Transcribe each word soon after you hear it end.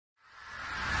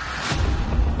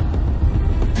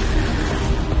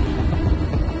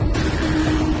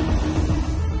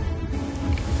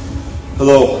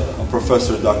Hello, I'm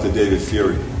Professor Dr. David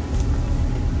Fury.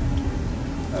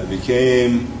 I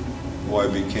became who I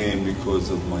became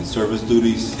because of my service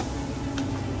duties,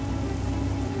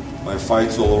 my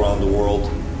fights all around the world,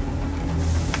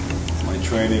 my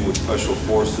training with special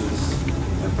forces,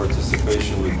 and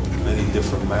participation with many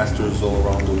different masters all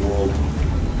around the world,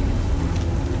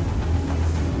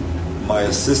 my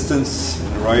assistance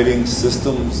in writing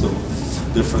systems of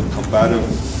different combative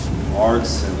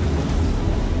arts and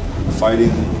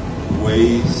fighting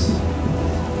ways.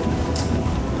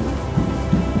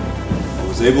 I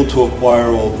was able to acquire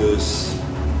all this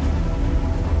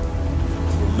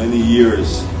for many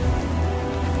years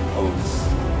of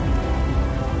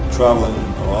traveling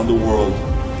around the world,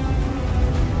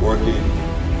 working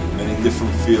in many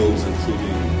different fields,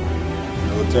 including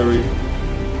military,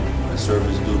 my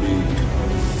service duty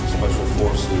of Special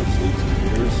Forces,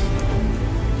 18 years,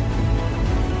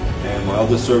 and my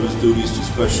other service duties to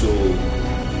Special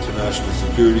International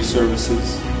Security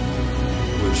Services,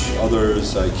 which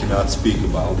others I cannot speak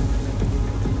about,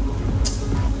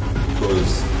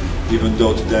 because even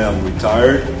though today I'm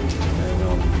retired and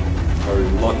I'm very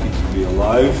lucky to be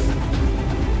alive,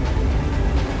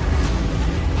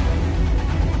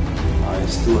 I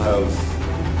still have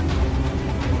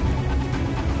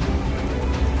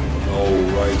no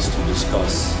rights to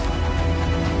discuss.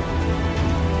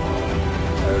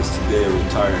 As today a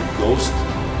retired ghost,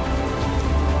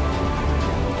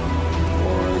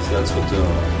 or as that's what the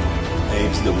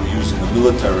names that we use in the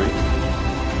military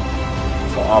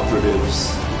for operatives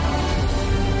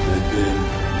that did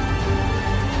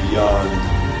beyond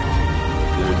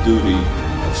their duty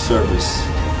of service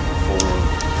for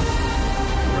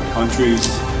their countries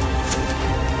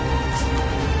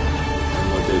and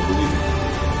what they believe in.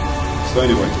 So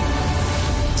anyway,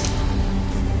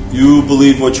 you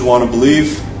believe what you want to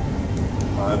believe.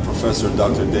 I'm Professor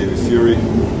Dr. David Fury.